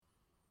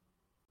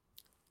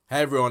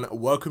Hey everyone,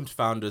 welcome to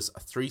Founders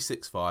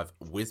 365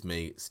 with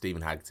me,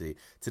 Stephen Haggerty.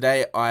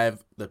 Today I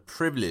have the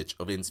privilege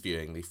of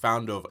interviewing the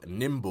founder of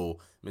Nimble,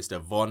 Mr.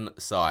 Von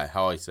Sai.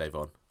 How are you today,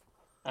 Von?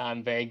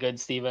 I'm very good,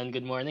 Stephen.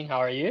 Good morning. How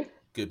are you?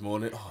 Good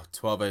morning. Oh,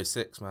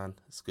 12:06, man.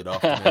 It's good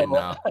afternoon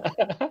now.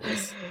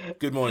 It's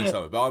good morning,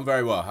 summer, but I'm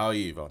very well. How are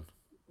you, Von?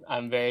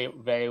 I'm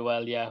very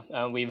well.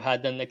 Yeah, we've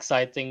had an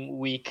exciting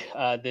week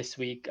this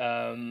week.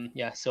 I'm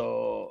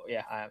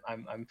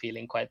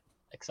feeling quite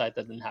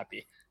excited and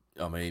happy.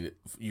 I mean,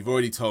 you've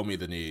already told me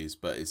the news,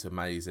 but it's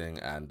amazing,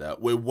 and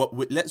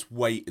let's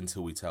wait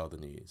until we tell the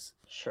news.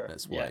 Sure.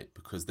 Let's Yeah. wait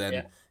because then Yeah.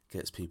 it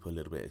gets people a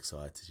little bit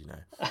excited, you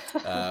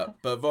know.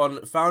 But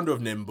Von, founder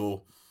of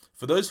Nimble,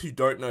 for those who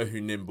don't know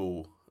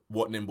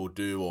what Nimble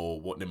do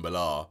or what Nimble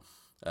are,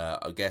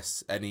 I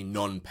guess any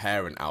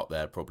non-parent out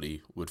there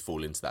probably would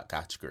fall into that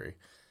category.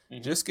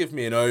 Mhm. Just give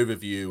me an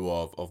overview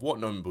of what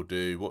Nimble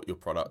do, what your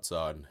products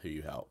are, and who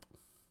you help.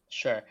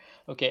 Sure.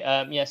 Okay.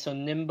 So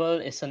Nimble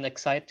is an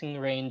exciting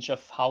range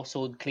of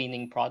household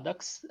cleaning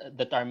products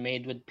that are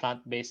made with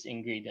plant-based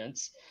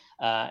ingredients,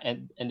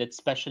 and it's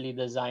specially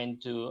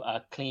designed to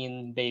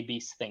clean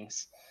babies'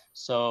 things.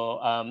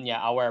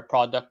 Our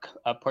product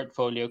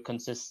portfolio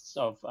consists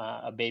of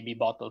a baby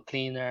bottle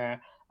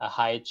cleaner, a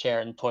high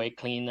chair and toy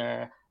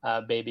cleaner,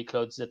 baby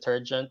clothes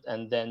detergent,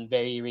 and then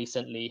very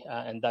recently,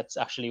 and that's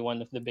actually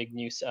one of the big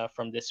news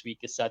from this week,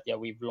 is that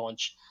we've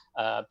launched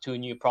two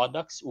new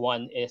products.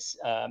 One is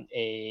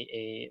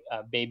a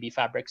baby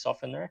fabric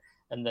softener,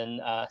 and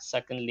then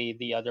secondly,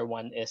 the other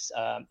one is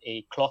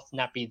a cloth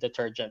nappy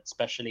detergent,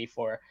 especially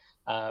for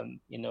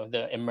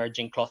the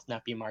emerging cloth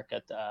nappy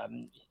market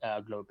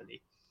globally.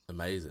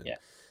 Amazing. Yeah.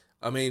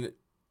 I mean,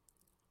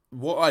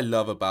 what I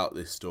love about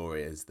this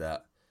story is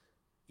that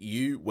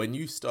when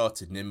you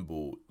started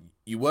Nimble,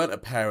 you weren't a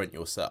parent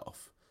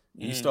yourself.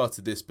 You Mm,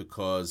 started this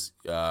because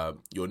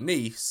your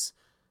niece,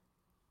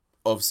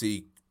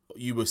 obviously,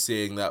 you were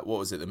seeing that, what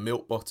was it, the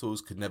milk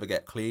bottles could never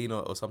get clean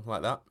or something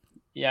like that.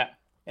 yeah.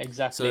 So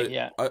Exactly.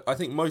 Yeah. I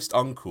think most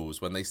uncles,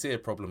 when they see a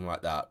problem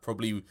like that,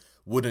 probably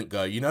wouldn't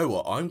go, you know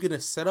what, I'm going to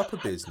set up a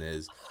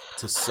business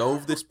to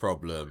solve this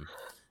problem.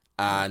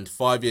 And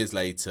 5 years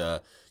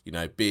later,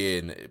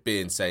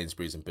 being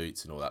Sainsbury's and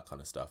Boots and all that kind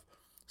of stuff.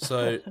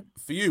 So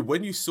for you,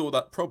 when you saw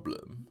that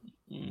problem,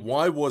 Mm.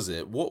 why was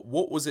it?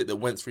 What was it that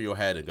went through your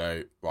head and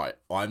go, right,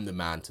 I'm the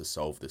man to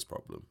solve this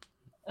problem?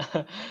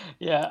 I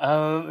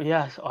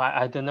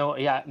don't know.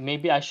 Yeah,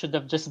 maybe I should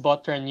have just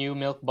bought her new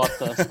milk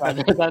bottles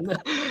rather than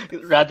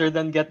rather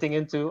than getting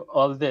into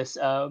all this.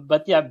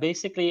 But yeah,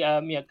 basically,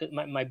 'cause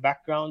my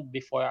background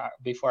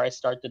before I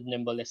started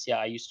Nimble is,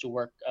 I used to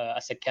work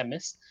as a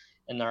chemist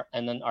and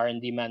an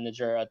R&D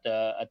manager at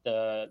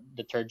the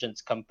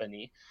detergents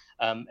company.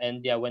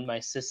 And yeah, when my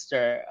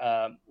sister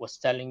was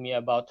telling me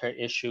about her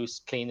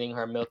issues cleaning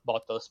her milk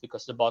bottles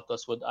because the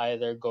bottles would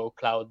either go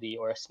cloudy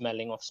or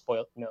smelling of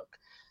spoiled milk.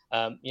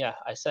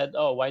 I said,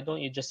 oh, why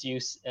don't you just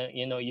use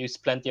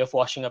plenty of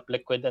washing up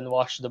liquid and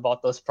wash the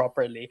bottles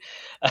properly?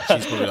 And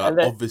she's probably like, And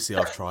then obviously,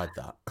 I've tried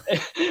that.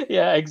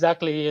 yeah,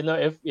 exactly.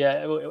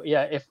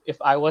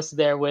 If I was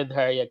there with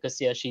her,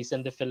 because she's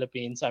in the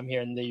Philippines, I'm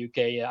here in the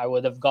UK. I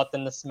would have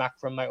gotten a smack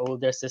from my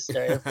older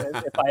sister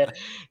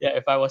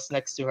if I was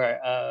next to her.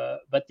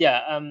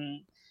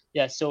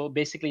 So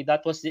basically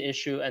that was the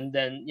issue, and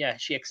then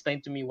she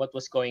explained to me what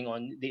was going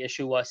on. The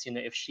issue was,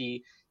 if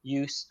she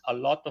used a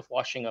lot of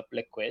washing up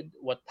liquid,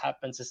 what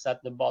happens is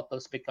that the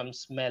bottles become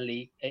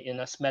smelly,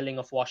 smelling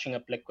of washing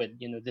up liquid,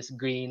 this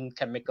green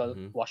chemical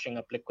Hmm. washing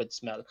up liquid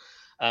smell.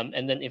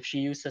 And then if she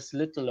uses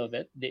little of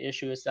it, the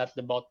issue is that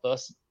the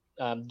bottles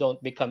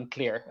don't become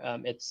clear.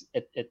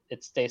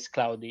 It stays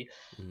cloudy.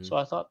 Hmm. So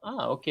I thought,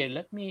 okay,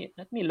 let me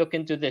look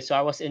into this. So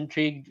I was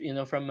intrigued,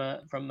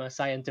 from a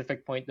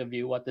scientific point of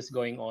view, what is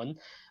going on.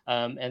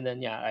 And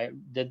then I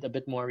did a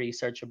bit more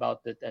research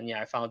about it, and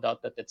I found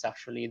out that it's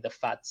actually the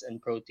fats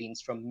and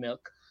proteins from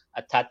milk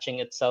attaching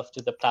itself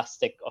to the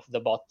plastic of the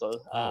bottle,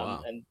 Oh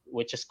wow. and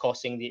which is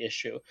causing the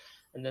issue.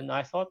 And then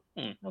I thought,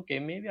 okay,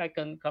 maybe I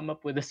can come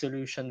up with a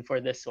solution for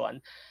this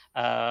one.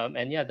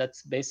 And yeah,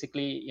 that's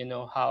basically,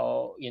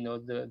 how,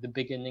 the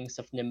beginnings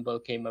of Nimble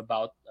came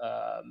about.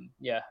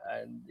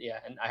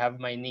 And I have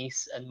my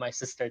niece and my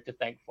sister to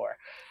thank for,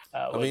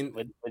 I mean,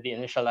 with the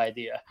initial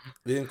idea.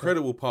 the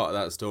incredible part of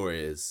that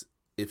story is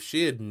if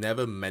she had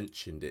never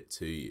mentioned it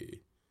to you,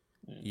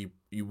 Mm.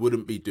 you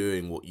wouldn't be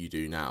doing what you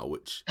do now,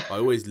 which I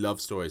always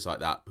love stories like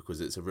that because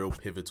it's a real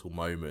pivotal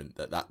moment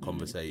that Mm.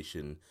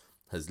 conversation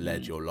has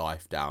led Mm. your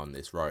life down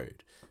this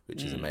road,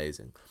 which is Mm.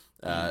 amazing.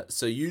 Mm.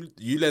 So you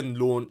then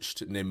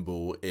launched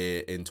Nimble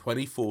in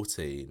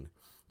 2014.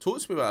 Talk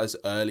to me about those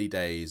early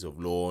days of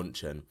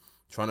launch and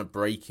trying to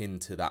break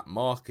into that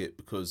market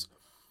because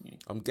Mm.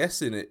 I'm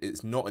guessing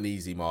it's not an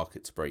easy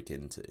market to break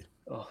into.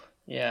 Oh,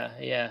 yeah,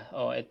 yeah.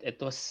 Oh, it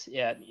was,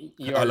 I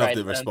you're love right.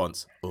 the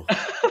response. Oh.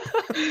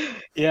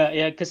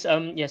 Because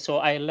so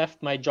I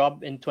left my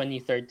job in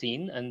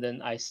 2013, and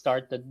then I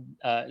started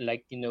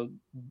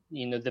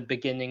the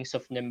beginnings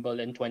of Nimble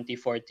in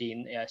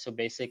 2014. Yeah, so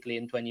basically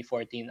in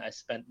 2014 I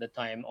spent the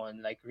time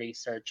on like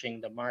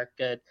researching the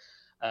market,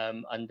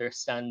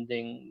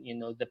 understanding,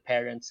 the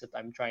parents that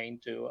I'm trying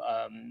to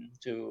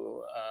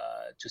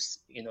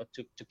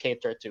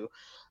cater to,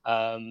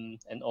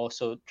 and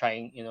also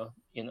trying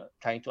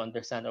to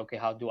understand, okay,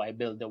 how do I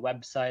build a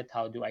website,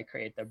 how do I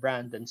create a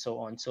brand, and so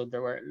on. So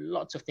there were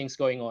lots of things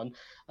going on,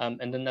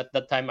 and then at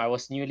that time I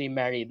was newly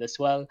married as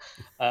well.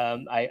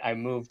 I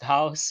moved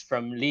house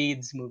from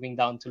Leeds, moving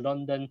down to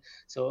London,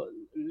 so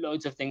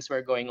loads of things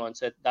were going on.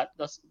 So that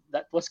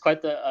was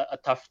quite a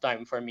tough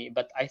time for me.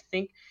 But I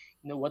think,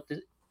 what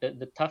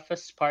the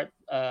toughest part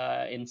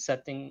in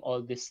setting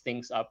all these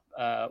things up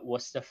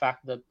was the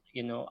fact that,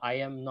 I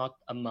am not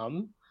a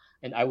mom,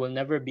 and I will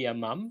never be a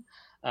mom,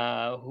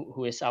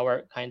 who is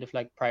our kind of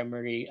like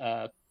primary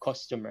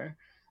customer.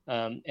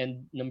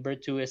 And number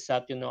two is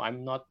that,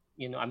 I'm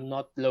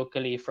not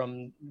locally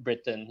from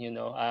Britain.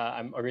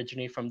 I'm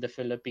originally from the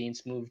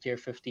Philippines, moved here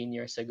 15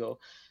 years ago.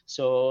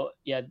 So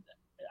yeah,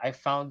 I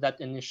found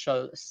that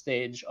initial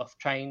stage of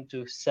trying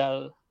to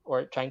sell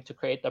or trying to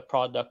create a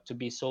product to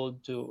be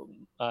sold to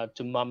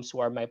moms who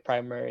are my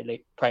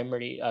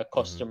primary Hmm.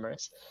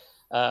 customers,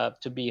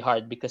 to be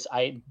hard, because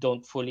I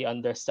don't fully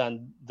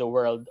understand the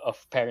world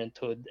of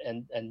parenthood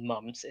and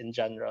moms in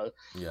general.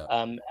 Yeah.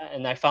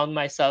 And I found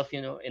myself,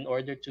 in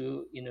order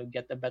to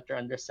get a better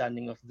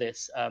understanding of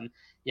this,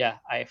 yeah,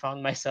 I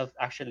found myself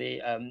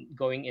actually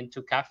going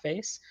into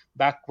cafes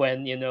back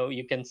when,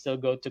 you can still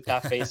go to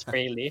cafes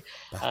freely.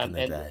 Back in the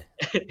And day.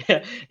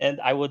 and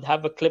I would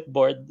have a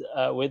clipboard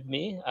with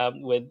me,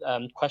 with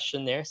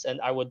questionnaires, and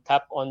I would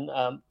tap on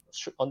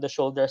the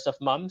shoulders of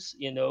moms,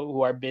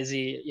 who are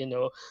busy,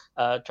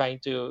 trying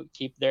to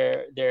keep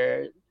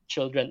their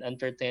children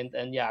entertained.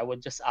 And yeah, I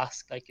would just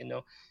ask, like,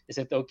 is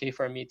it okay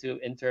for me to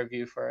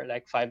interview for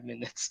like 5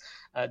 minutes,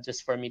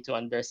 just for me to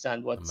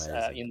understand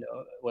Amazing.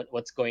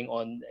 what's going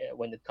on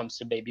when it comes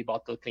to baby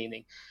bottle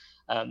cleaning.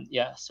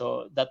 Yeah,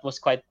 so that was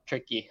quite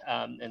tricky,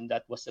 and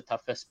that was the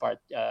toughest part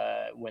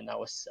when I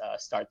was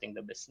starting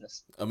the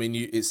business. I mean,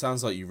 it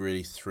sounds like you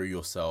really threw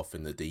yourself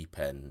in the deep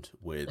end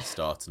with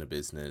starting a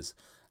business,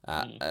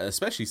 Mm,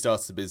 especially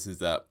starting a business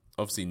that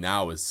obviously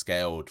now has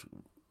scaled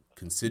mm,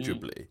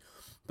 considerably.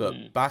 But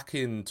mm, back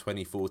in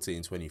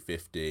 2014,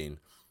 2015,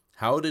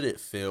 how did it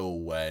feel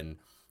when,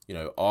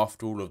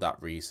 after all of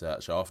that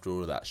research, after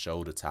all of that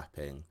shoulder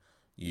tapping,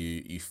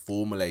 you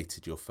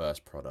formulated your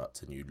first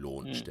product and you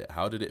launched mm. it?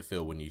 How did it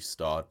feel when you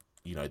start,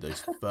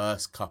 those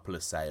first couple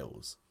of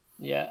sales?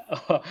 Yeah.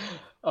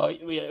 Oh,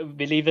 yeah,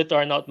 believe it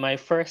or not, my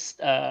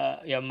first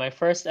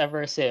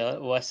ever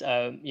sale was,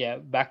 yeah,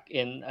 back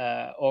in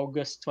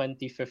August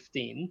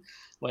 2015,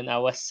 when I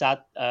was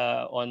sat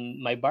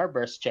on my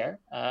barber's chair,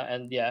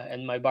 and yeah,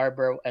 and my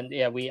barber, and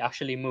yeah, we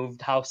actually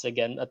moved house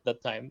again at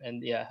that time.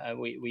 And yeah,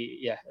 we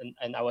yeah,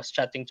 and I was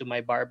chatting to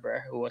my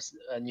barber, who was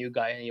a new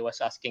guy, and he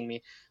was asking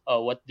me,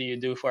 "Oh, what do you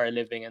do for a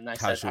living?" And I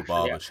said, Casual "Actually,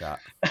 barber chat.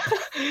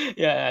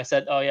 yeah, I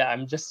said, "Oh yeah,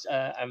 I'm just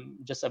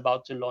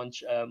about to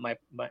launch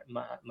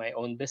my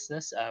own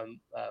business,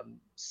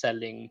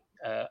 selling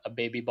a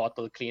baby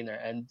bottle cleaner."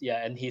 And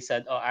yeah, and he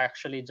said, "Oh, I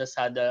actually just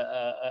had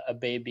a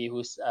baby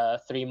who's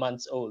 3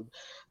 months old,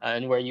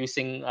 and we're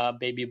using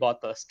baby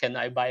bottles. Can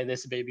I buy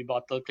this baby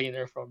bottle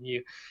cleaner from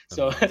you?"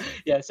 So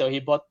Amazing. yeah, so he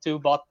bought two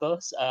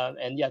bottles,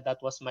 and yeah,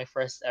 that was my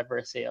first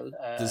ever sale.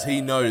 Does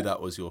he know Yeah,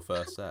 that was your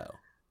first sale?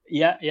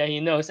 yeah, he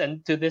knows.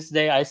 And to this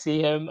day, I see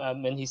him,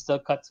 and he still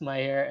cuts my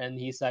hair, and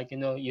he's like,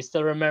 "You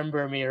still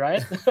remember me,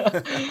 right?"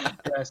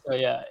 Yeah, so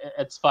yeah,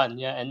 it's fun.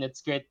 Yeah, and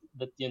it's great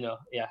that, yeah,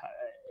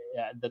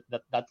 yeah,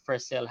 that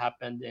first sale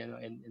happened,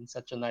 in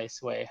such a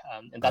nice way,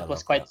 and I that was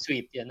love quite that.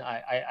 sweet.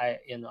 I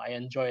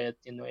enjoy it.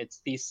 It's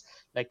these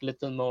like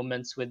little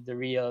moments with the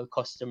real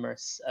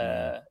customers,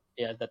 Mm.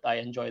 yeah, that I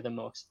enjoy the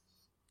most.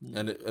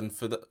 Mm, And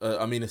for the,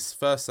 I mean, a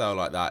first sale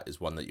like that is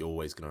one that you're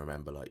always going to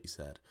remember, like you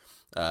said.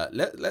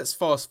 Let's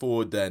fast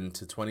forward then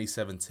to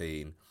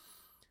 2017.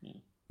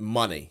 mm,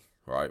 Money,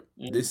 right?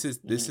 mm, This is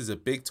mm, a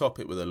big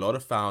topic with a lot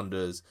of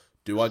founders.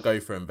 Do I go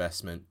for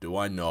investment? Do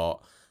I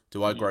not?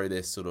 Do I mm, grow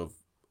this sort of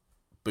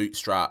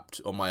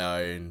bootstrapped on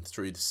my own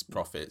through the mm,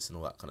 profits and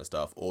all that kind of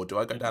stuff, or do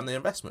I go down mm, the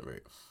investment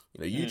route?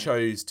 You mm,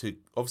 chose to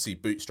obviously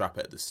bootstrap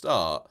it at the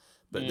start,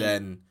 but mm.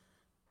 then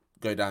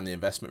go down the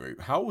investment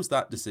route. How was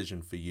that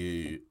decision for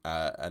you,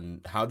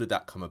 and how did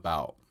that come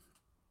about?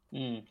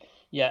 Mm.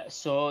 Yeah,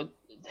 so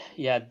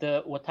yeah,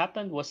 the what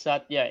happened was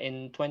that, yeah,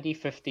 in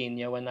 2015,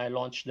 yeah, when I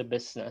launched the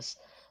business,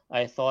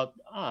 I thought,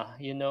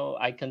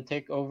 I can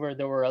take over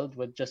the world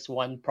with just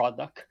one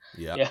product.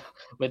 Yeah, Yeah,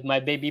 with my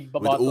baby with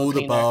bottle all the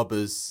cleaner.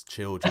 barbers'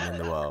 children in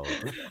the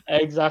world.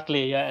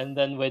 Exactly, yeah, and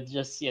then with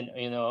just,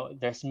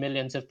 there's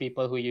millions of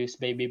people who use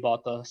baby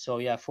bottles, so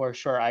yeah, for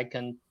sure I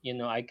can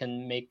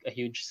make a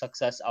huge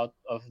success out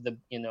of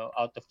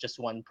just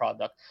one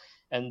product.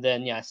 And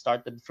then yeah, I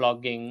started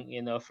flogging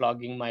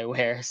my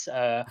wares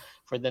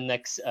for the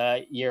next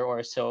year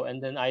or so.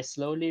 And then I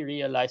slowly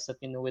realized that,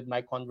 with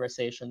my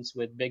conversations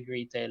with big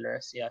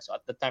retailers, yeah, so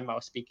at the time I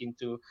was speaking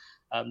to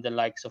the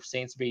likes of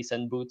Sainsbury's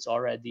and Boots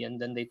already.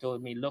 And then they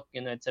told me, look,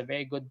 it's a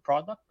very good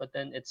product, but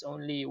then it's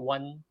only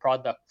one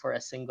product for a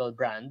single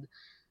brand.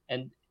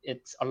 And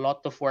it's a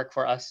lot of work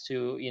for us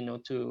to,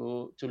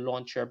 to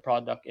launch your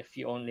product if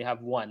you only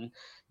have one.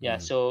 Yeah,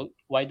 Mm. so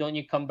why don't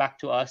you come back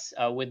to us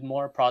with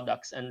more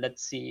products, and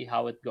let's see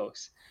how it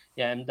goes.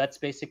 Yeah, and that's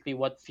basically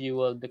what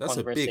fueled the That's a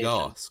big conversation.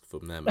 ask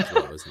from them as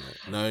well, isn't it?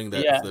 Knowing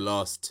that Yeah. for the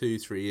last 2,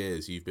 3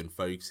 years you've been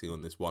focusing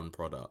on this one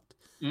product,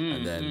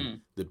 and mm, then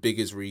mm. the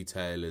biggest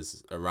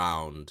retailers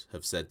around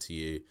have said to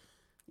you,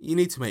 you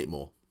need to make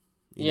more.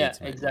 You need Yeah,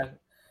 to make more. exactly.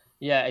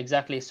 Yeah,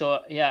 exactly. So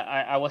yeah,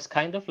 I was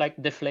kind of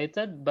like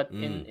deflated, but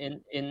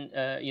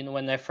Mm.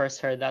 when I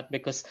first heard that,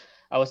 because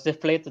I was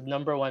deflated,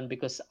 number one,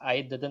 because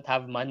I didn't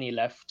have money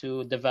left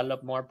to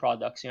develop more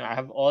products. I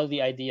have all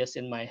the ideas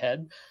in my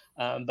head,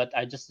 but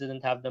I just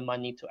didn't have the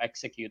money to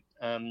execute,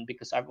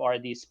 because I've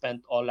already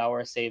spent all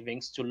our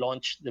savings to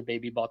launch the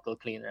baby bottle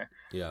cleaner.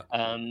 Yeah.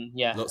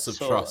 Yeah, Lots of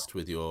so trust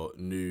with your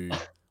new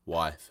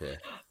wife here.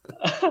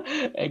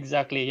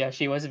 exactly. Yeah,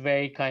 she was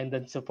very kind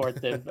and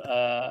supportive.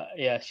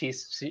 Yeah,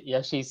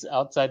 she's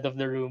outside of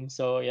the room,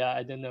 so yeah,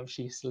 I don't know if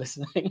she's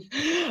listening.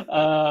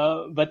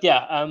 But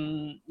yeah,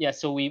 yeah.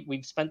 So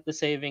we've spent the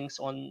savings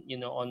on,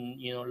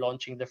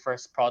 launching the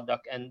first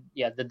product, and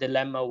yeah, the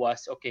dilemma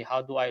was, okay,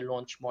 how do I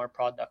launch more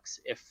products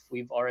if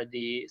we've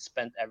already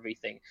spent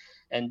everything?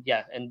 And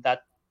yeah, and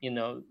that,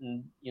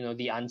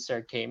 the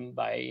answer came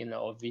by,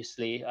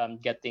 obviously,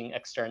 getting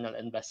external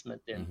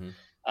investment in. Hmm.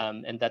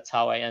 And that's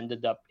how I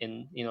ended up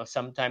in,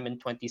 sometime in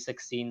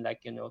 2016,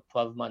 like,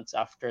 12 months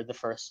after the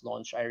first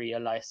launch, I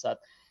realized that,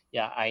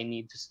 yeah, I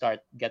need to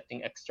start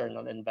getting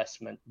external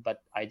investment, but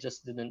I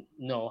just didn't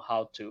know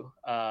how to.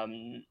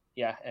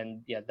 Yeah,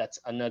 and yeah, that's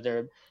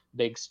another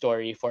big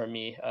story for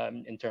me,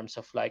 in terms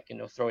of, like,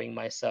 throwing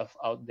myself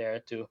out there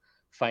to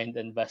find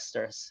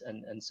investors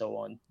and so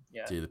on.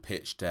 Yeah. Do the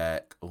pitch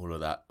deck, all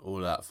of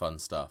that fun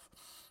stuff.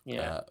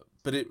 Yeah. Uh,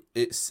 but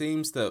it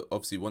seems that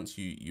obviously once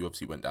you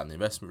obviously went down the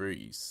investment route,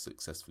 you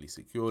successfully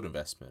secured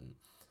investment,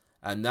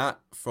 and that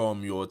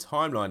from your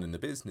timeline in the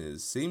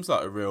business seems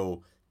like a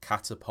real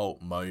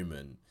catapult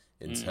moment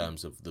in mm,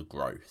 terms of the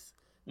growth,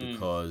 mm,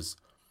 because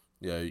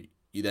you know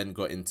you then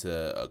got into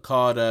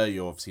Ocada.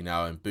 You're obviously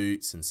now in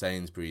Boots and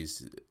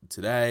Sainsbury's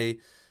today.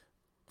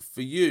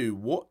 For you,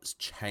 what's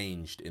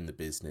changed in the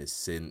business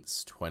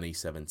since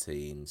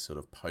 2017, sort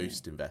of mm,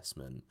 post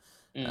investment,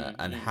 and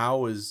mm.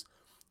 how has,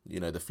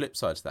 the flip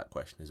side to that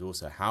question is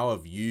also how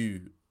have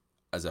you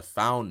as a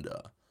founder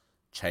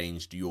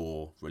changed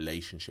your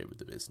relationship with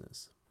the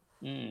business?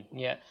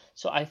 Yeah.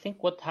 So I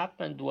think what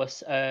happened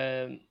was,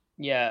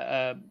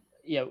 yeah,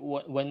 yeah.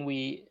 When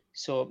we,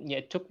 so yeah,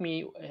 it took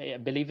me,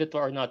 believe it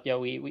or not, yeah,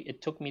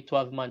 it took me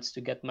 12 months to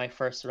get my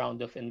first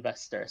round of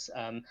investors.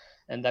 And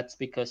that's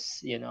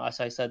because, as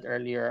I said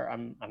earlier,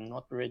 I'm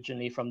not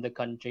originally from the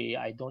country.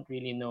 I don't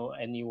really know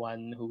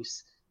anyone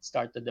who's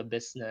started a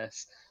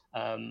business.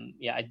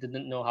 Yeah, I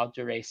didn't know how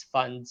to raise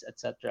funds,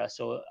 etc.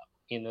 So,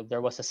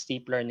 there was a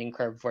steep learning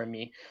curve for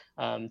me,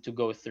 to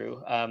go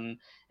through. And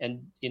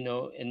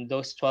in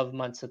those 12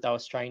 months that I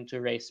was trying to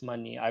raise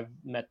money, I've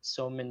met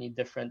so many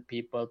different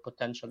people,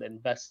 potential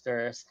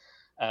investors,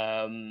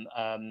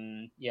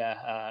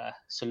 yeah,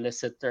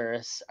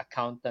 solicitors,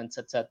 accountants,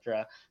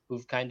 etc.,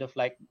 who've kind of,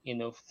 like,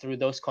 through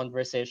those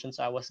conversations,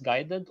 I was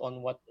guided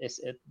on what is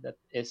it that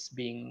is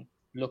being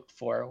looked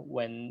for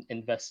when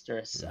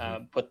investors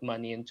Hmm. put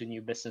money into new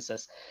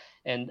businesses.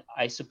 And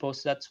I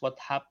suppose that's what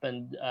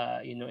happened,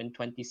 in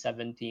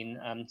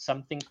 2017.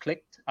 Something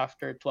clicked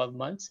after 12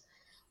 months.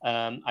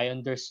 I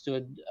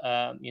understood,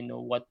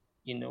 what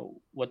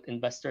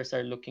investors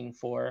are looking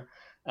for,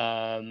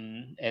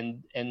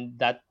 and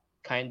that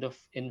kind of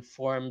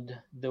informed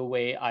the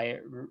way I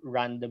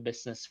ran the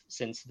business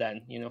since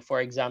then.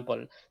 For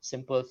example,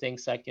 simple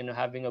things like,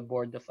 having a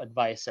board of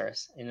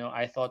advisors.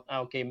 I thought,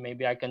 okay,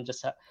 maybe I can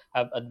just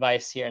have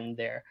advice here and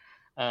there,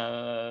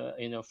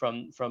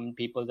 from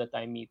people that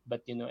I meet.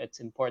 But it's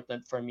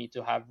important for me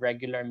to have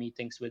regular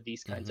meetings with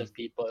these kinds Hmm. of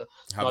people,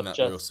 Having not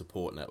that real just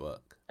support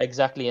network.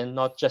 exactly, and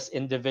not just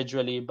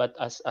individually, but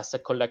as a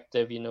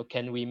collective.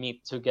 Can we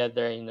meet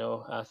together,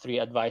 three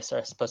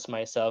advisors plus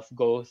myself,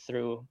 go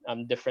through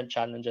different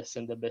challenges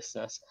in the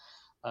business.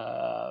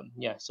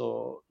 Yeah,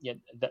 so yeah,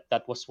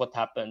 that was what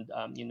happened.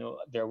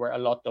 There were a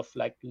lot of,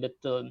 like,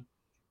 little,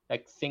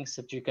 like, things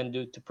that you can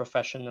do to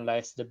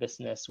professionalize the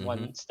business Hmm.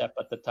 one step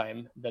at a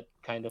time, that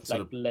kind of, Sort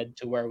like, of led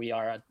to where we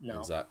are at now.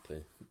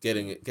 exactly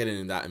Mm, getting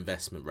in that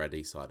investment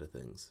ready side of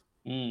things.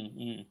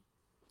 mm,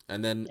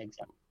 And then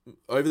exactly.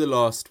 over the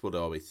last, what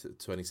are we,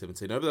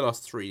 2017, over the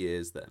last 3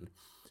 years, then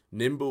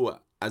Nimble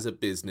as a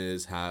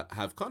business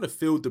have kind of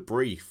filled the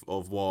brief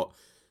of what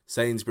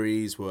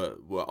Sainsbury's were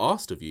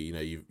asked of you.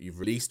 You've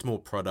released more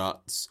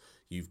products,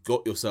 you've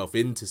got yourself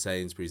into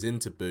Sainsbury's,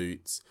 into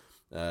Boots.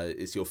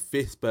 It's your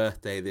fifth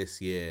birthday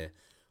this year.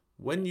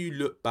 When you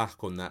look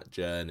back on that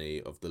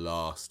journey of the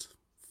last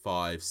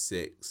 5,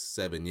 6,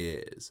 7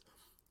 years,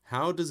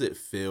 how does it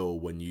feel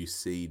when you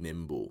see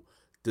Nimble?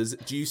 Do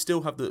you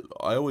still have the?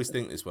 I always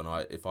think this when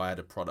if I had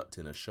a product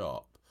in a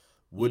shop,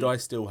 would Mm. I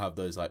still have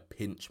those like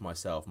pinch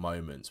myself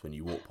moments when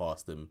you walk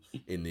past them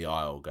in the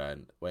aisle,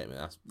 going, "Wait a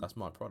minute, that's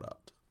my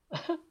product."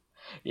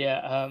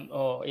 Yeah,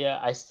 oh yeah,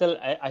 I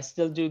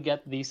still do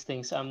get these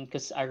things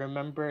because I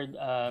remembered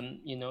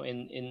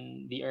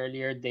in the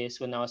earlier days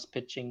when I was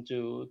pitching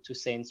to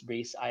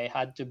Sainsbury's, I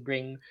had to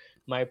bring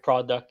my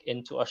product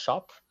into a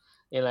shop,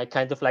 like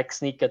kind of like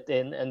sneak it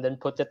in and then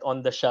put it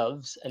on the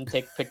shelves and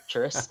take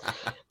pictures,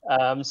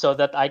 so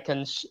that I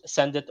can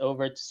send it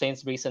over to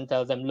Sainsbury's and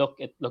tell them, look,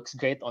 it looks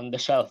great on the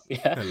shelf.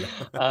 Yeah,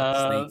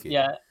 Sneaky.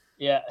 yeah,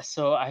 yeah.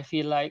 So I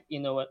feel like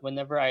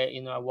whenever I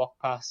walk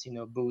past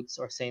Boots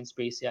or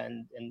Sainsbury's, yeah,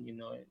 and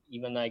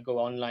even I go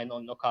online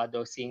on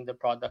Ocado, seeing the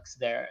products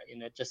there,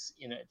 it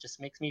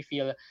just makes me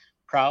feel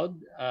proud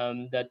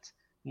that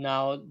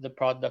now the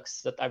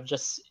products that I've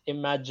just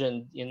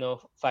imagined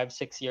 5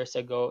 6 years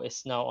ago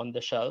is now on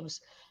the shelves.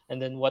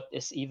 And then what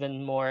is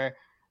even more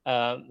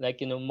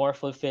more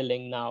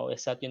fulfilling now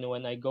is that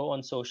when I go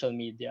on social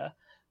media,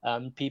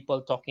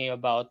 people talking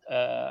about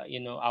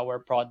our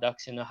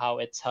products, how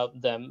it's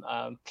helped them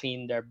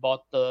clean their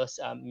bottles,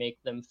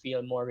 make them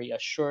feel more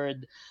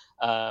reassured.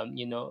 um,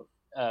 you know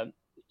um,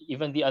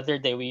 Even the other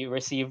day we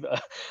received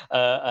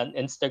an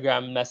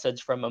Instagram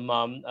message from a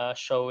mom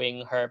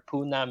showing her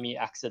punami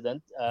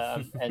accident,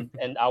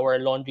 and our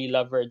laundry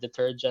lover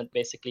detergent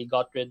basically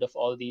got rid of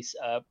all these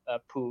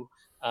poo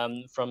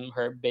from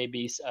her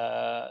baby's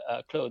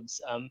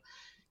clothes.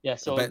 Yeah, I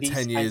so bet these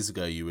 10 kind. years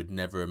ago you would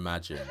never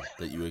imagine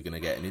that you were going to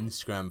get an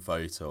Instagram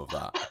photo of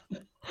that.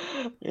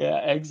 Yeah,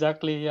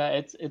 exactly. Yeah,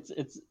 it's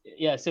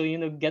yeah. So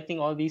getting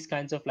all these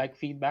kinds of like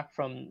feedback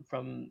from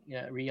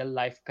yeah, real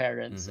life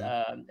parents,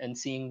 Hmm. and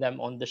seeing them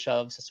on the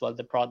shelves as well,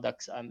 the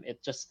products,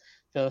 it just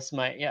fills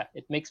my, yeah,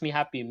 it makes me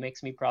happy,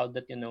 makes me proud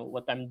that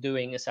what I'm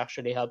doing is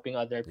actually helping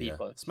other Yeah,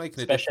 people, it's making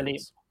a especially.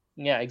 difference.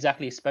 Yeah,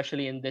 exactly,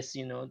 especially in this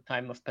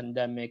time of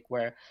pandemic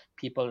where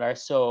people are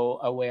so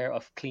aware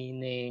of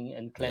cleaning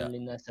and Yeah,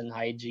 cleanliness and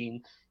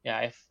hygiene.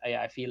 Yeah,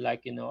 I feel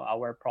like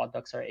our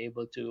products are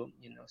able to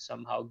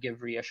somehow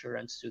give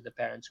reassurance to the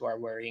parents who are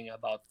worrying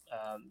about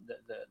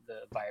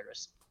the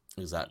virus.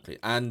 exactly.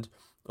 And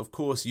of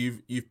course,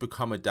 you've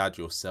become a dad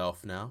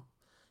yourself now,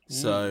 Mm,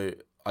 so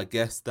I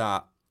guess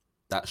that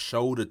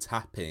shoulder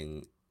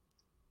tapping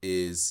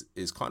is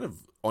kind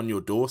of on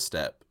your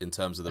doorstep in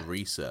terms of the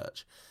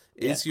research.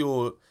 yeah.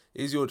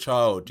 Is your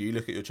child? Do you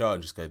look at your child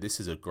and just go, "This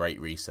is a great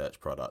research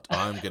product.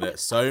 I'm gonna.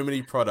 So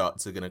many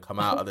products are gonna come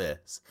out of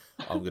this.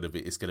 I'm gonna be.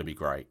 It's gonna be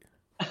great."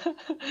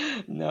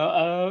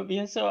 No,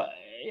 yeah, so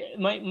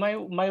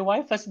my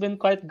wife has been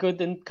quite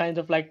good in kind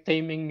of like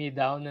taming me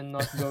down and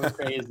not go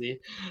crazy.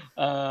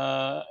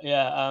 Yeah,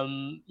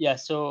 yeah,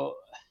 so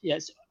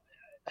yes,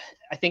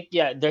 I think,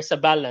 yeah, there's a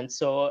balance.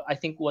 So I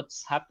think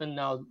what's happened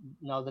now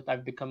that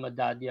I've become a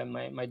dad, yeah,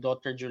 my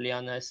daughter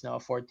Juliana is now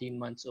 14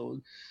 months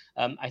old.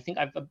 I think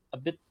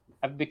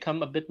I've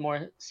become a bit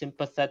more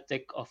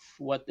sympathetic of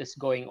what is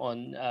going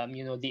on.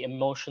 The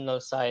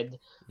emotional side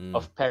Mm.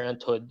 of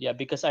parenthood. Yeah,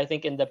 because I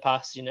think in the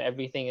past,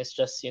 everything is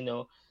just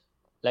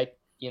like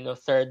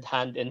third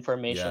hand Yeah.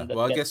 information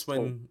Well, that I guess gets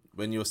told.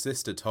 when your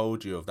sister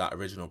told you of that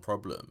original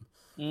problem,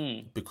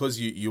 Mm, because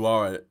you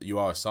are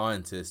a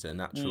scientist and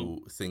a mm, natural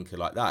thinker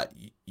like that,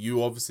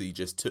 you obviously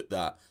just took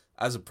that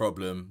as a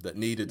problem that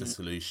needed a mm,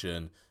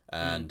 solution, mm,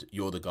 and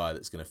you're the guy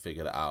that's going to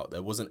figure that out.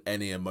 There wasn't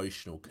any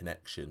emotional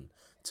connection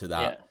to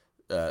that,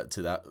 yeah.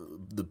 to that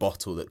the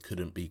bottle that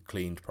couldn't be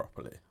cleaned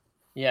properly.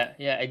 Yeah,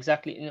 yeah,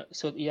 exactly.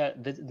 So yeah,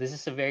 this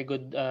is a very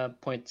good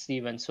point,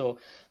 Stephen. So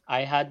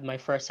I had my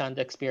first-hand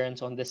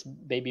experience on this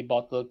baby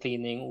bottle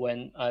cleaning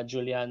when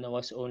Juliana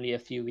was only a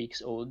few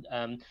weeks old.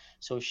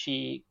 So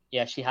she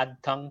had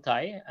tongue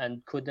tie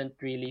and couldn't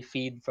really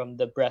feed from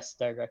the breast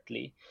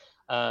directly.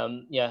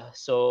 Yeah,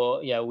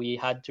 so yeah, we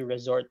had to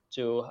resort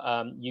to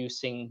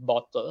using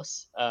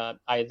bottles,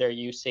 either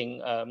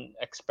using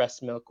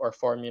express milk or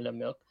formula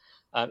milk,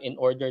 in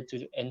order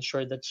to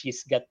ensure that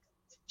she's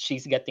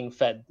getting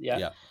fed. Yeah.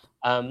 Yeah.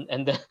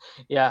 And then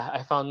yeah,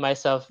 I found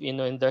myself in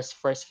those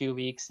first few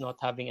weeks not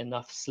having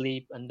enough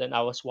sleep, and then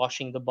I was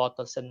washing the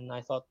bottles and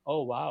I thought,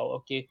 oh wow,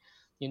 okay,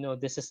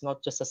 this is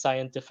not just a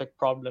scientific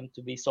problem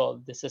to be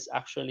solved, this is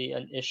actually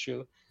an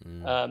issue.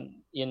 Mm.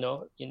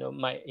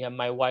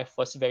 My wife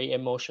was very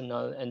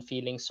emotional and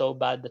feeling so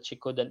bad that she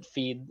couldn't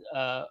feed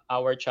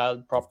our child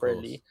Of course.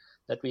 properly,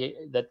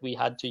 that we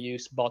had to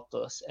use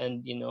bottles.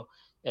 And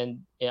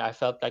yeah, I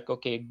felt like,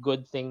 okay,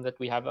 good thing that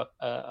we have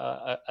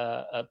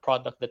a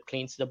product that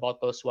cleans the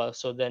bottles well.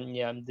 So then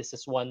yeah, this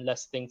is one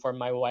less thing for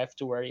my wife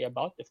to worry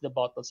about if the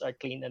bottles are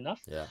clean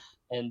enough Yeah.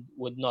 and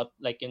would not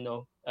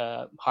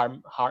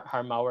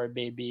harm our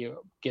baby, or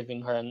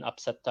giving her an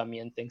upset tummy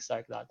and things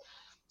like that.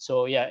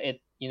 So yeah,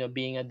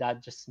 being a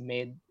dad just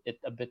made it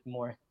a bit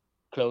more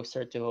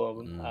closer to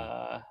home.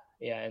 Mm.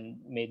 Yeah, and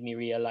made me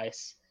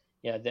realize,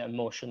 yeah, the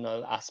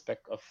emotional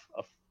aspect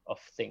of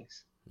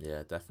things.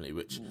 Yeah, definitely.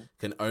 Which Mm,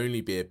 can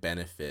only be a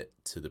benefit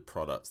to the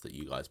products that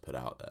you guys put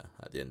out there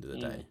at the end of the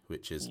mm, day,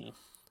 which is mm,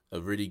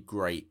 a really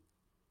great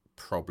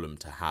problem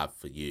to have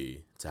for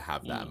you to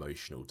have that mm.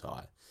 emotional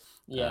tie.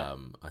 Yeah,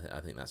 I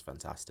think that's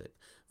fantastic.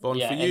 Vaughn,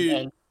 yeah, for and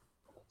you,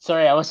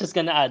 Sorry, I was just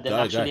gonna add, and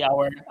Go, go. actually,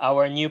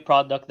 our new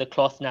product, the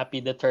cloth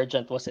nappy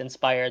detergent, was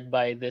inspired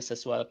by this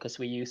as well because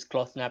we use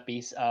cloth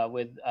nappies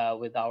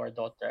with our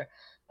daughter.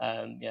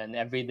 Yeah, and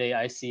every day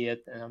I see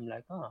it, and I'm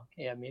like, oh,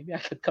 okay, yeah, maybe I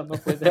could come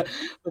up with a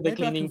Maybe I can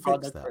cleaning fix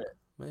product that. for it.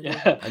 Maybe I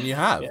can, Yeah, and you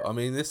have. yeah, I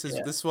mean, this is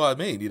yeah. this is what I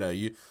mean. You know,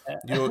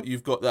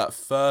 you've got that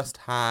first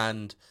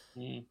hand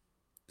Mm,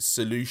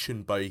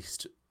 solution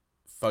based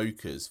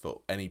focus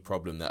for any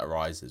problem that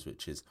arises,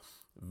 which is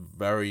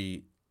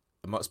very,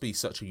 it must be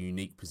such a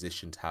unique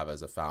position to have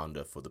as a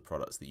founder for the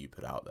products that you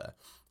put out there.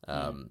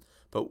 mm,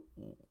 But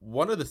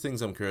one of the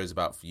things I'm curious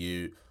about for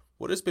you,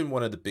 what has been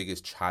one of the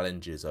biggest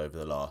challenges over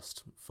the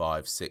last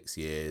 5, 6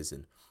 years,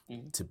 and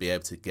mm. to be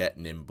able to get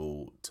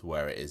Nimble to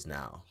where it is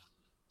now?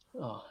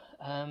 Oh,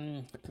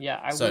 yeah,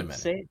 I So would many.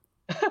 say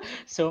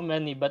so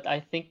many, but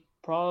I think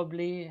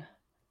probably.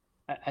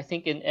 I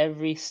think in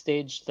every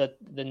stage that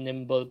the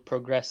Nimble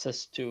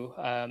progresses to,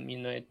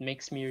 it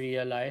makes me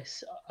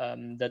realize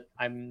that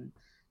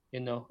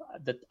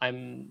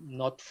I'm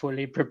not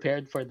fully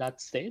prepared for that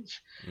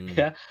stage. Mm,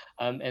 Yeah.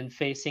 And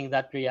facing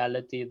that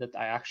reality that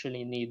I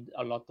actually need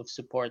a lot of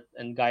support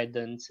and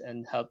guidance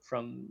and help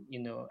from,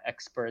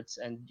 experts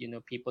and,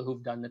 people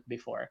who've done it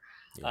before.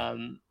 yeah,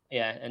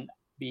 Yeah. And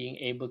being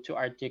able to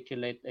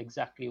articulate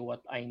exactly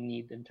what I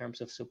need in terms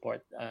of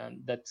support.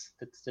 That's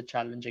the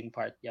challenging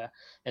part. Yeah.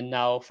 And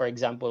now, for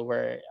example,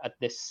 we're at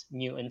this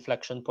new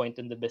inflection point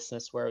in the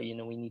business where we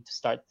need to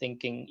start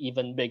thinking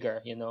even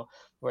bigger.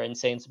 We're in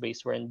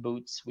Sainsbury's, we're in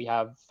Boots, we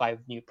have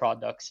five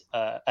products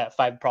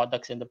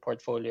in the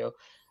portfolio.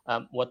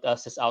 What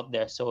else is out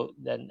there? So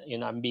then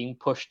I'm being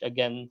pushed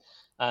again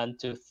and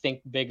to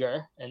think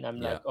bigger, and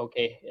I'm yeah. like,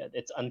 okay,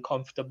 it's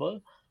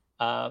uncomfortable,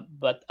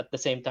 but at the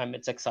same time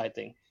it's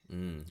exciting.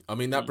 I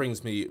mean, that Mm,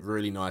 brings me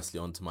really nicely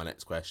on to my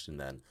next question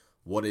then.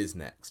 What is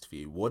next for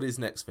you? What is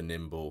next for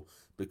Nimble?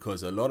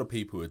 Because a lot of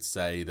people would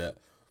say that,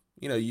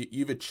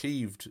 you've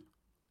achieved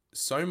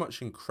so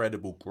much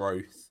incredible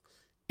growth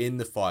in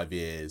the 5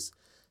 years,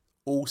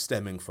 all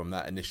stemming from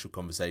that initial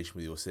conversation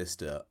with your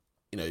sister.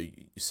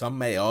 Some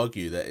may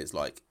argue that it's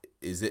like,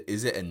 is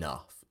it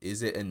enough?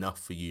 Is it enough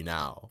for you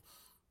now?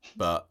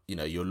 But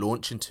you're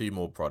launching two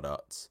more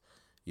products.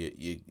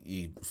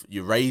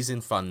 You're raising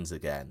funds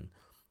again.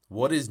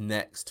 What mm. is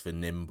next for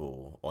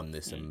Nimble on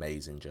this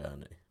amazing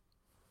journey?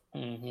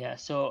 Yeah,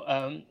 so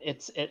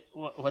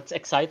what's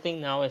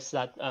exciting now is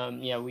that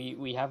yeah,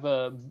 we have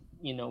a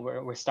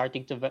we're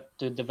starting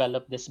to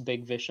develop this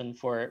big vision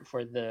for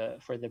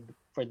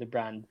the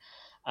brand.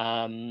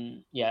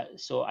 Yeah,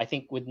 so I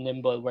think with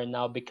Nimble we're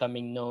now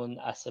becoming known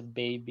as a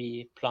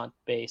baby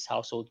plant-based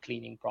household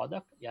cleaning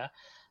product. Yeah.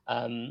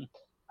 um,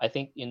 I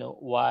think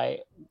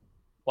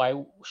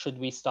why should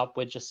we stop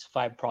with just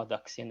five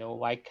products? Yeah.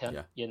 Why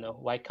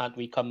can't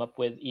we come up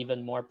with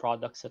even more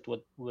products that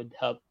would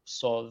help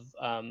solve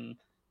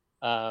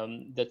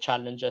the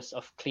challenges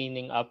of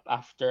cleaning up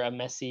after a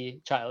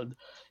messy child.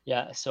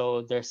 Yeah,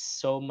 so there's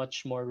so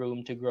much more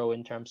room to grow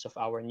in terms of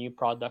our new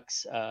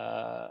products,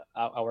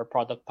 our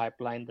product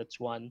pipeline. That's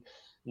one.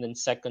 And then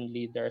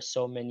secondly, there are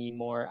so many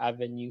more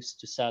avenues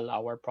to sell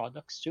our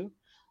products to.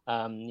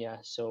 Yeah,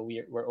 so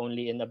we're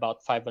only in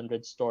about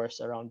 500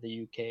 stores around the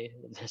UK.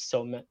 There's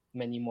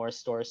many more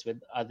stores with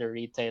other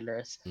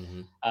retailers.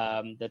 hmm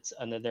That's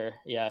another,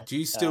 yeah. Do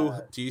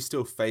you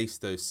still face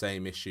those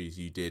same issues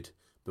you did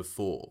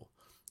before,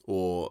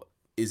 or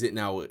is it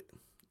now?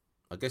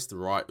 I guess the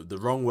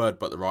wrong word,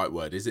 but the right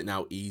word. Is it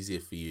now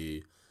easier for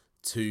you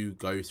to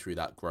go through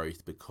that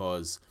growth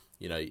because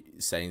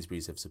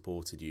Sainsbury's have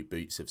supported you,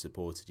 Boots have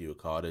supported you,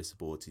 Ocado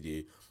supported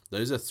you.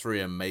 Those are three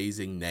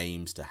amazing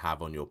names to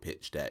have on your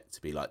pitch deck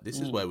to be like, this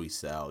is Mm, where we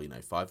sell.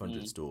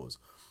 500 mm. stores.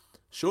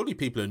 Surely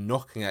people are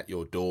knocking at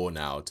your door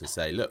now to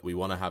say, look, we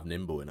want to have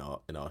Nimble in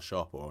our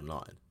shop or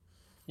online.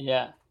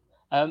 Yeah.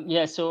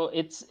 Yeah, so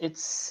it's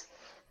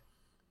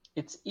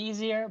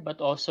easier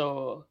but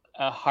also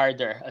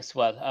harder as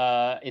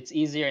well. It's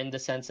easier in the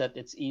sense that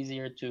it's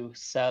easier to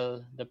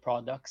sell the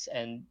products,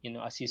 and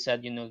as you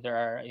said, there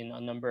are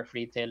a number of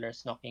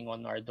retailers knocking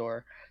on our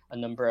door, a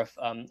number of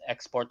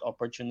export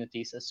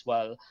opportunities as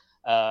well.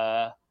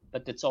 uh,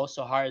 but it's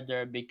also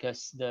harder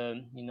because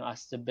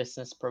as the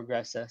business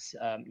progresses,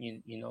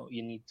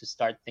 you need to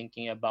start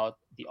thinking about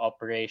the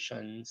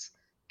operations,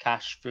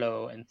 cash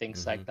flow, and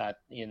things hmm like that.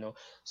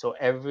 So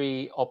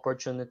every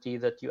opportunity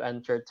that you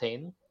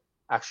entertain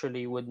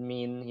actually would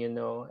mean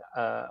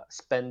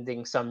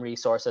spending some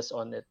resources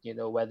on it,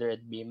 whether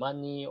it be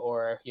money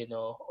or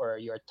or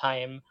your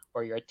time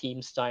or your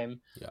team's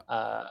time.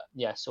 Yeah.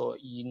 Yeah, so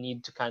you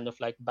need to kind of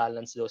like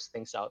balance those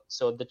things out,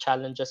 so the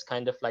challenges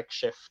kind of like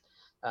shift.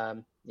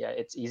 Yeah,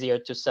 it's easier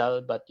to sell,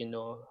 but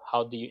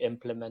how do you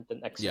implement and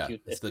Yeah.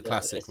 execute It's is the the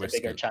classic is the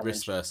bigger risk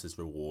challenge. versus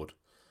reward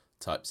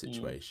type Mm,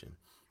 situation,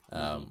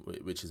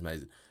 mm, which is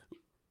amazing.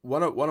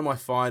 One of my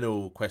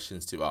final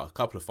questions to a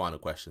couple of final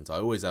questions. I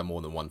always have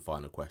more than one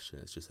final question.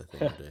 It's just a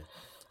thing I do.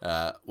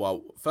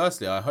 Well,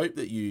 firstly, I hope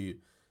that you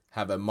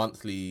have a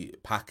monthly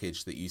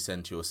package that you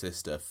send to your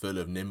sister full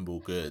of Nimble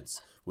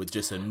goods with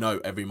just a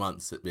note every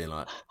month that being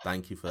like,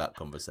 "Thank you for that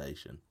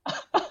conversation."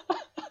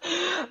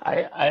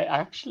 I If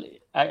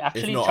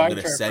actually not, I'm charge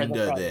gonna her for send the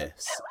her product.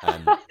 this,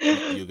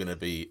 and you're gonna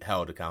be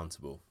held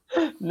accountable.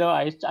 No,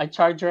 I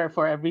charge her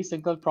for every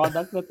single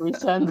product that we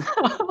send.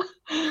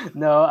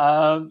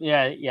 No,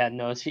 yeah,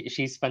 no,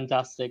 she's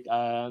fantastic.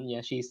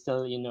 Yeah, she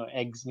still,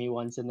 eggs me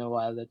once in a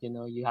while that,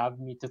 you have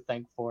me to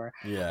thank for.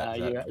 Yeah,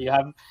 You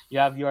exactly. you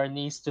have your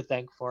niece to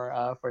thank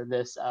for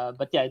this.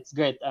 But yeah, it's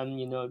great.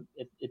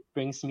 It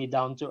brings me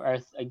down to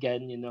earth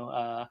again. You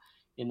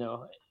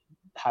know,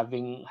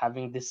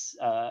 having this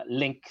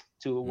link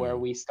to where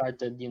Mm, we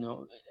started.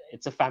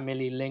 It's a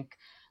family link.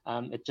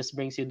 It just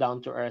brings you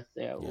down to earth.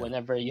 yeah.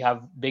 Whenever you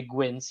have big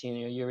wins,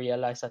 you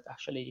realize that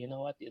actually, you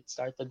know what, it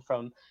started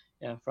from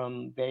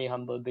very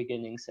humble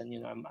beginnings, and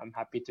I'm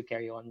happy to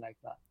carry on like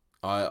that.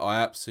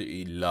 I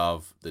absolutely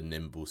love the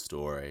Nimble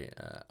story.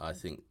 I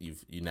think you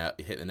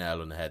hit the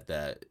nail on the head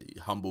there.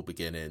 Humble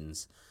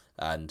beginnings,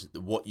 and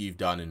what you've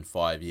done in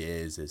 5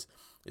 years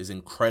is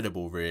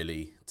incredible.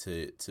 Really,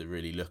 to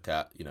really look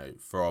at,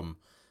 from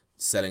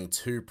selling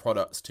two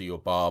products to your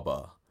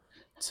barber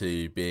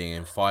to being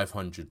in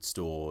 500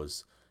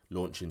 stores,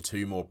 launching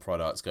two more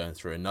products, going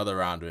through another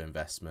round of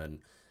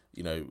investment,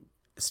 you know,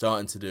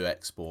 starting to do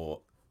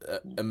export.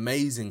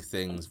 Amazing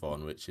things,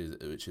 Von, which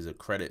is a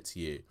credit to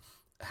you.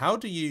 How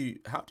do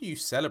you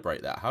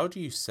celebrate that? How do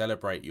you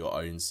celebrate your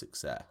own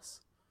success?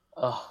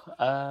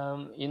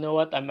 Oh, you know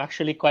what? I'm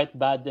actually quite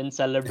bad in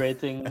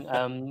celebrating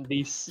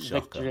these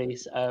Shocker.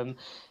 victories.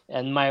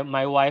 And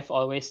my wife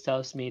always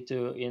tells me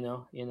to,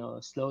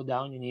 slow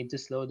down. You need to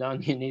slow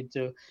down. You need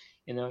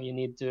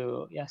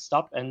to yeah,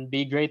 stop and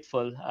be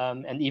grateful.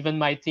 And even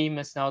my team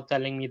is now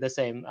telling me the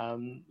same.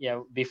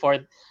 Yeah, before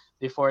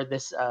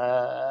this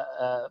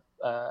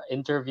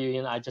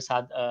interview, I just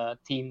had a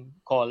team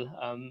call.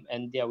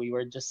 And yeah, we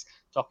were just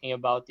talking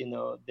about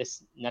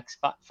this next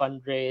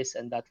fundraise,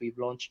 and that we've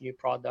launched new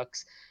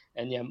products.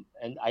 And yeah,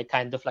 and I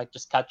kind of like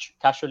just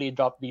casually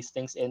drop these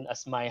things in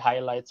as my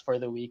highlights for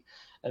the week.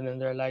 And then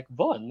they're like,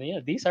 Vaughn, yeah,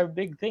 these are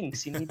big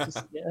things. Yeah,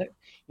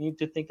 you need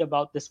to think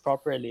about this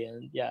properly.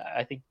 And yeah,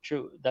 I think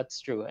that's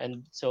true.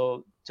 And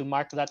so to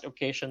mark that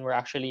occasion, we're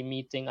actually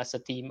meeting as a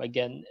team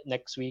again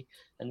next week,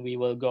 and we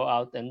will go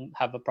out and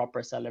have a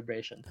proper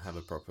celebration. Have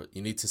a proper.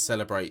 You need to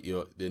celebrate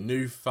the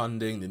new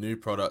funding, the new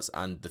products,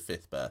 and the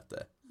fifth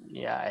birthday.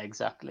 Yeah,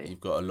 exactly. You've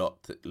got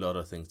lot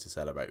of things to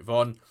celebrate.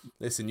 Von,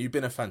 listen, you've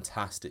been a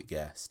fantastic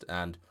guest,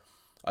 and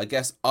I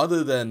guess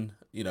other than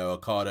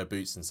Ocado,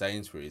 Boots, and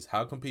Sainsbury's,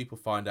 how can people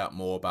find out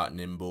more about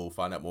Nimble,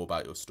 find out more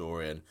about your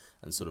story,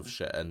 and sort of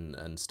share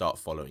and start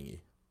following you?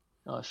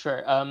 Oh,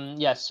 sure.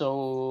 Yeah,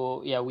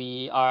 so yeah,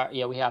 we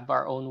have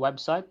our own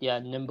website, yeah,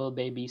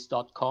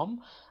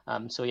 nimblebabies.com.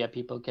 So yeah,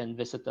 people can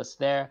visit us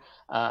there.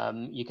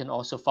 You can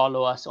also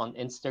follow us on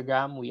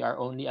Instagram. We are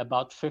only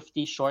about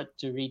 50 short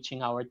to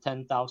reaching our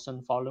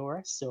 10,000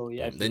 followers. So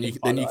yeah, Boom. if you Then can you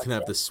follow can us have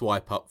there. the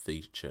swipe up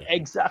feature.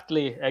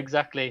 Exactly.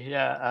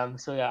 Yeah.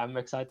 So yeah, I'm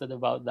excited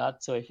about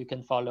that. So if you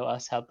can follow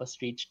us, help us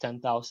reach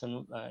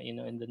 10,000,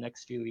 in the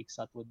next few weeks,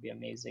 that would be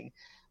amazing.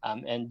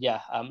 And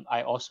yeah,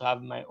 I also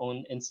have my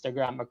own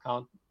Instagram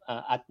account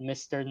at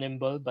Mr.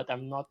 Nimble, but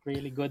I'm not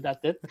really good at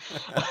it.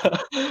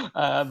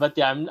 But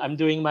yeah, I'm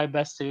doing my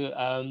best to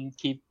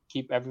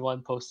keep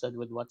everyone posted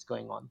with what's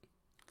going on.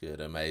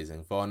 Good,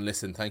 amazing. Vaughn,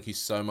 listen, thank you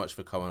so much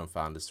for coming on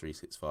Founders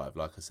 365.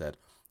 Like I said,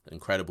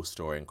 incredible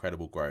story,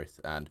 incredible growth,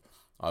 and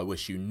I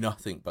wish you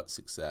nothing but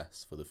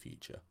success for the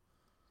future.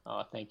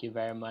 Oh, thank you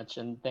very much,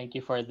 and thank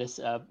you for this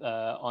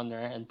honor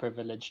and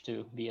privilege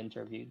to be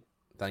interviewed.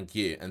 Thank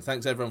you. And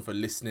thanks everyone for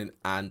listening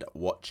and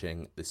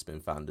watching. This has been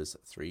Founders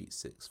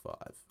 365.